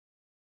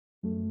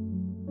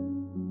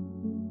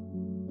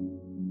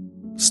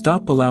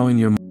Stop allowing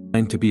your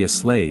mind to be a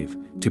slave,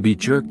 to be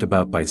jerked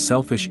about by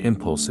selfish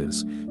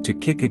impulses, to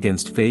kick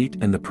against fate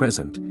and the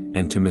present,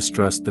 and to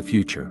mistrust the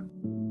future.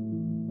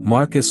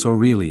 Marcus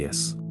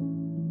Aurelius.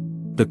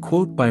 The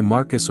quote by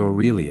Marcus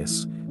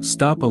Aurelius,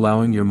 "Stop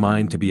allowing your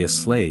mind to be a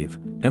slave,"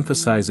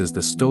 emphasizes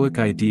the Stoic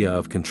idea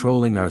of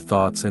controlling our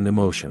thoughts and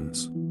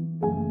emotions.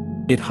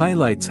 It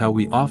highlights how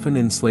we often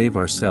enslave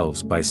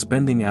ourselves by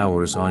spending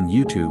hours on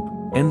YouTube,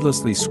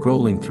 endlessly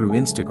scrolling through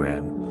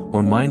Instagram,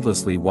 or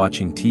mindlessly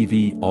watching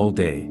TV all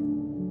day.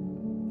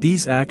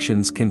 These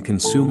actions can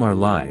consume our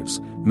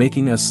lives,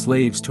 making us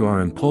slaves to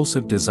our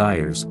impulsive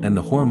desires and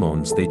the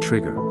hormones they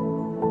trigger.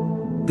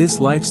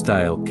 This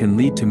lifestyle can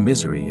lead to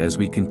misery as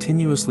we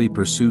continuously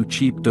pursue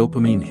cheap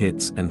dopamine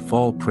hits and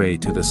fall prey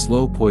to the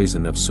slow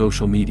poison of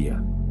social media.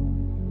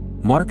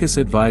 Marcus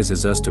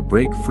advises us to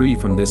break free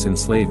from this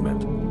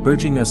enslavement,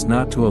 urging us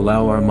not to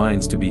allow our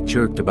minds to be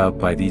jerked about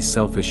by these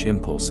selfish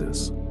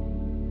impulses.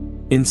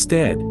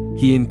 Instead,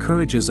 he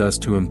encourages us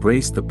to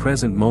embrace the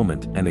present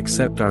moment and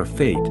accept our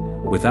fate,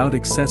 without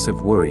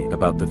excessive worry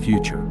about the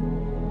future.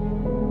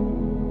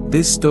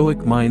 This Stoic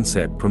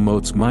mindset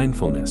promotes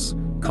mindfulness,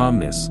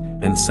 calmness,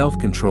 and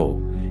self-control,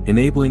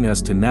 enabling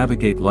us to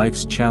navigate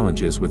life's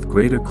challenges with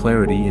greater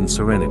clarity and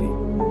serenity.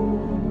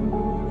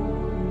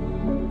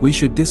 We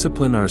should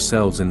discipline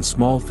ourselves in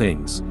small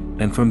things,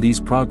 and from these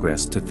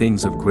progress to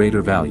things of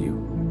greater value.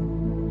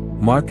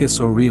 Marcus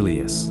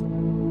Aurelius.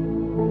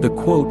 The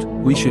quote,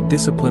 "We should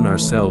discipline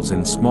ourselves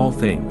in small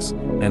things,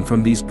 and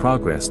from these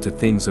progress to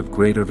things of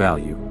greater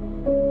value,"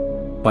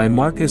 by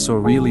Marcus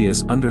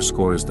Aurelius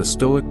underscores the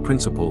Stoic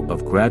principle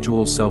of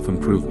gradual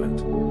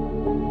self-improvement.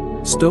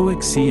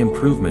 Stoics see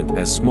improvement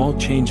as small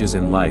changes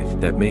in life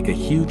that make a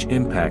huge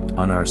impact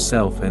on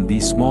ourself, and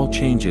these small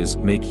changes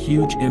make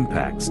huge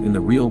impacts in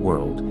the real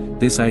world.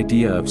 This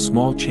idea of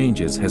small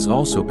changes has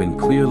also been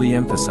clearly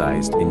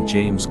emphasized in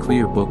James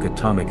Clear's book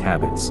Atomic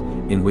Habits,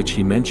 in which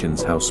he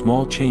mentions how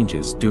small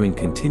changes doing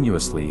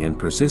continuously and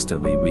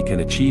persistently we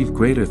can achieve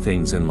greater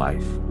things in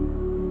life.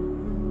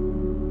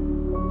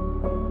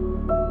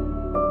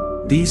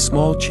 These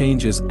small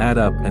changes add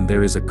up, and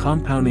there is a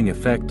compounding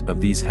effect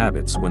of these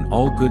habits when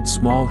all good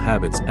small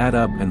habits add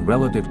up, and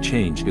relative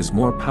change is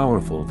more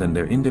powerful than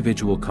their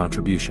individual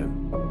contribution.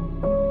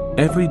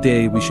 Every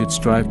day we should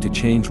strive to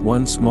change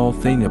one small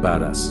thing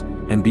about us,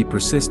 and be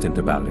persistent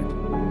about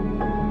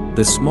it.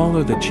 The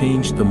smaller the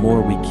change, the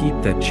more we keep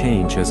that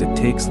change, as it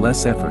takes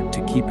less effort to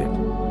keep it.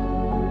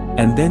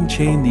 And then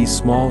chain these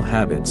small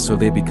habits so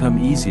they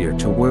become easier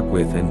to work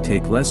with and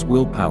take less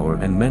willpower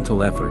and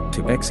mental effort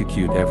to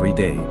execute every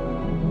day.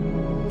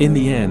 In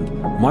the end,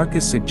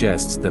 Marcus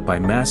suggests that by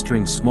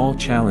mastering small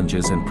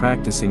challenges and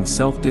practicing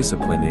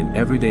self-discipline in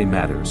everyday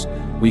matters,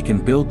 we can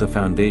build the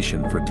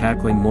foundation for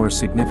tackling more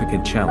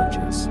significant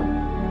challenges.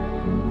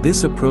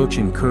 This approach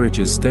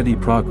encourages steady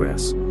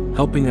progress,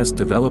 helping us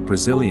develop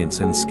resilience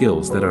and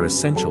skills that are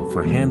essential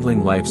for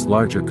handling life's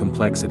larger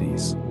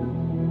complexities.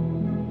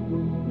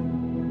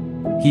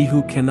 He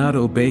who cannot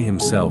obey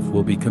himself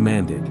will be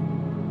commanded.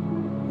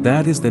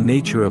 That is the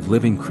nature of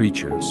living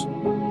creatures.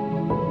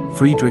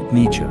 Friedrich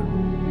Nietzsche.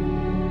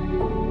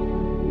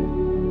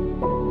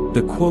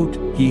 The quote,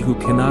 "He who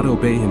cannot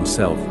obey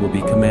himself will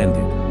be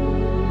commanded.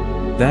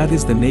 That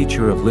is the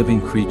nature of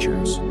living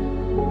creatures,"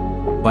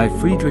 by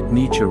Friedrich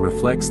Nietzsche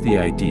reflects the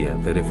idea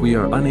that if we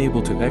are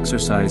unable to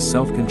exercise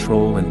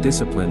self-control and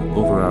discipline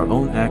over our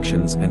own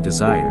actions and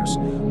desires,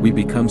 we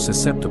become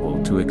susceptible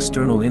to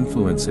external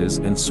influences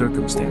and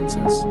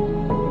circumstances.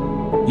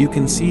 You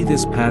can see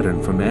this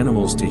pattern from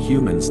animals to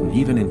humans, and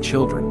even in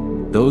children.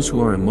 Those who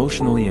are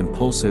emotionally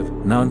impulsive,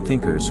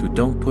 non-thinkers who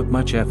don't put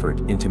much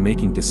effort into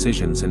making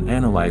decisions and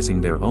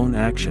analyzing their own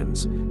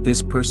actions,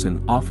 this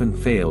person often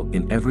fail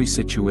in every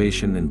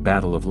situation and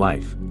battle of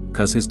life,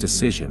 cause his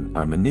decisions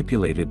are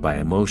manipulated by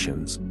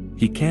emotions.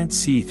 He can't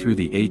see through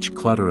the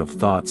clutter of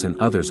thoughts and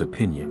others'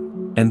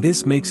 opinion, and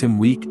this makes him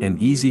weak and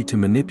easy to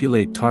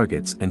manipulate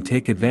targets and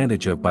take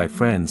advantage of by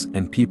friends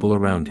and people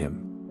around him.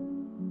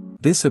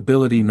 This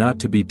ability not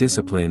to be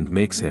disciplined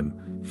makes him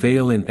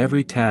fail in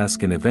every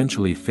task and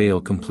eventually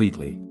fail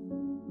completely.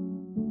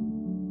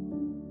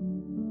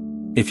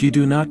 If you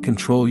do not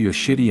control your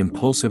shitty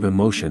impulsive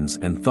emotions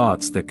and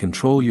thoughts that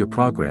control your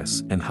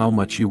progress and how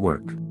much you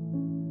work,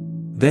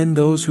 then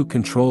those who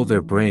control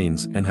their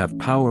brains and have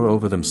power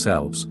over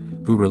themselves,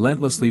 who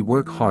relentlessly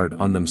work hard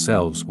on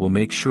themselves, will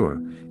make sure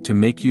to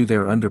make you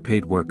their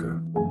underpaid worker.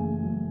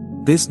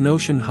 This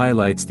notion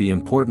highlights the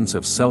importance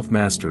of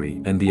self-mastery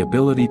and the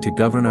ability to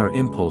govern our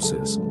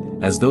impulses,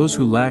 as those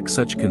who lack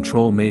such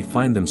control may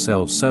find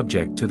themselves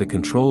subject to the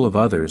control of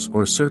others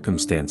or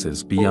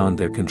circumstances beyond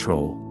their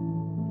control.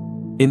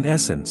 In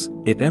essence,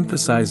 it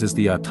emphasizes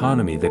the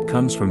autonomy that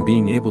comes from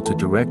being able to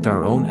direct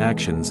our own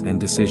actions and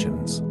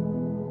decisions.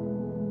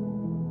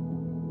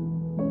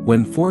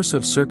 When force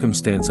of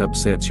circumstance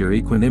upsets your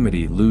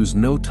equanimity, lose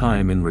no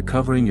time in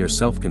recovering your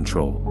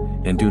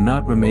self-control, and do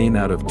not remain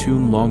out of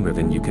tune longer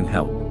than you can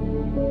help.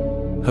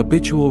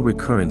 Habitual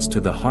recurrence to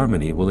the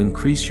harmony will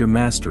increase your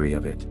mastery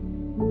of it.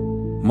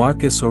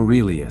 Marcus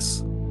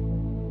Aurelius.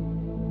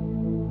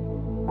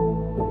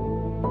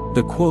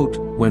 The quote,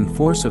 "When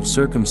force of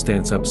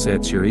circumstance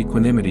upsets your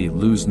equanimity,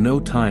 lose no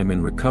time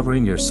in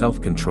recovering your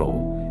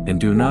self-control, and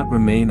do not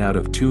remain out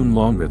of tune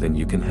longer than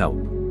you can help."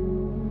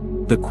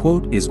 The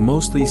quote is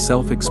mostly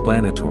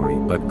self-explanatory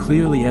but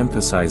clearly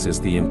emphasizes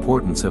the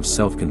importance of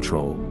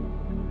self-control.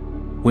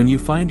 When you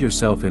find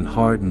yourself in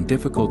hard and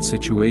difficult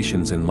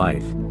situations in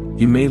life,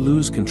 you may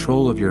lose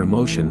control of your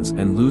emotions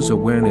and lose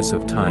awareness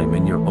of time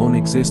and your own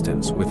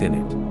existence within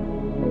it.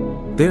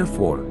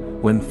 Therefore,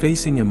 when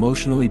facing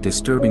emotionally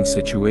disturbing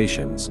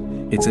situations,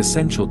 it's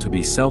essential to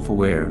be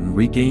self-aware and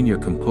regain your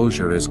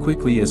composure as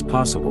quickly as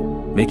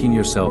possible, making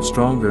yourself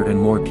stronger and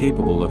more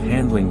capable of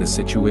handling the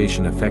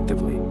situation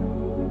effectively.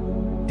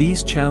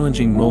 These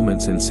challenging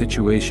moments and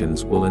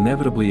situations will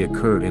inevitably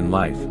occur in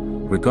life,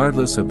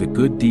 regardless of the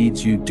good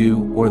deeds you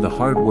do or the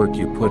hard work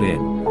you put in,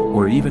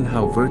 or even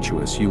how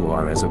virtuous you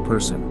are as a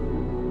person.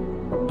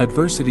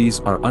 Adversities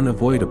are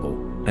unavoidable,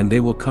 and they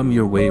will come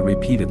your way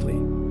repeatedly.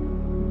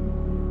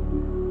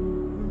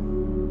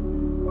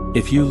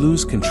 If you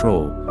lose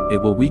control,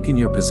 it will weaken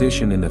your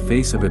position in the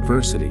face of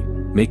adversity,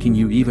 making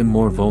you even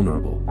more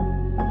vulnerable.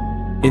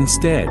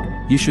 Instead,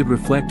 you should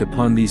reflect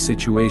upon these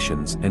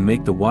situations and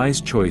make the wise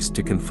choice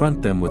to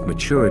confront them with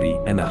maturity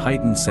and a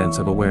heightened sense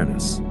of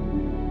awareness.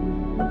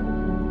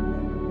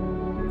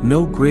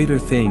 No greater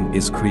thing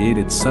is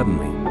created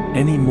suddenly,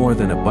 any more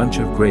than a bunch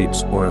of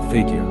grapes or a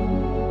figure.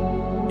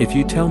 If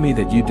you tell me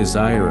that you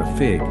desire a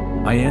fig,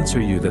 I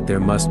answer you that there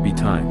must be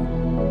time.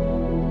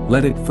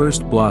 Let it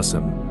first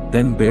blossom,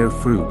 then bear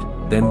fruit,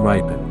 then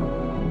ripen.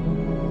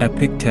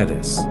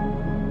 Epictetus.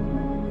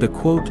 The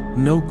quote,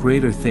 "No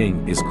greater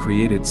thing is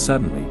created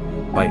suddenly,"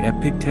 by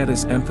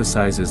Epictetus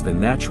emphasizes the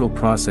natural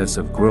process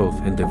of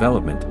growth and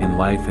development in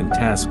life and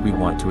tasks we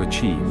want to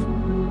achieve.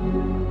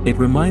 It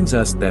reminds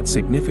us that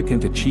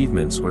significant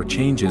achievements or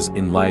changes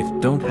in life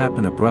don't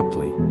happen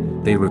abruptly,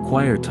 they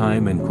require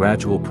time and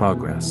gradual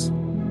progress.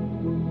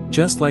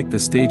 Just like the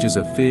stages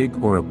a fig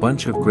or a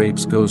bunch of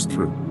grapes goes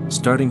through,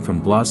 starting from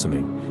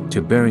blossoming,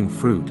 to bearing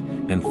fruit,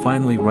 and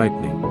finally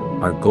ripening,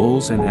 our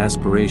goals and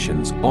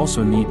aspirations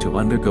also need to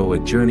undergo a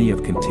journey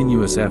of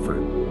continuous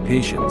effort,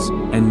 patience,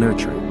 and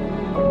nurturing.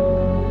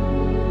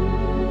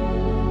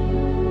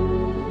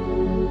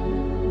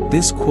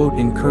 This quote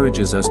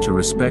encourages us to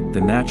respect the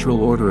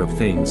natural order of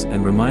things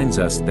and reminds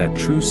us that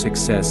true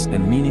success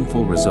and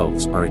meaningful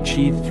results are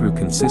achieved through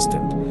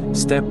consistent,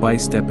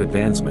 step-by-step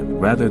advancement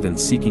rather than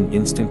seeking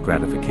instant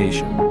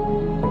gratification.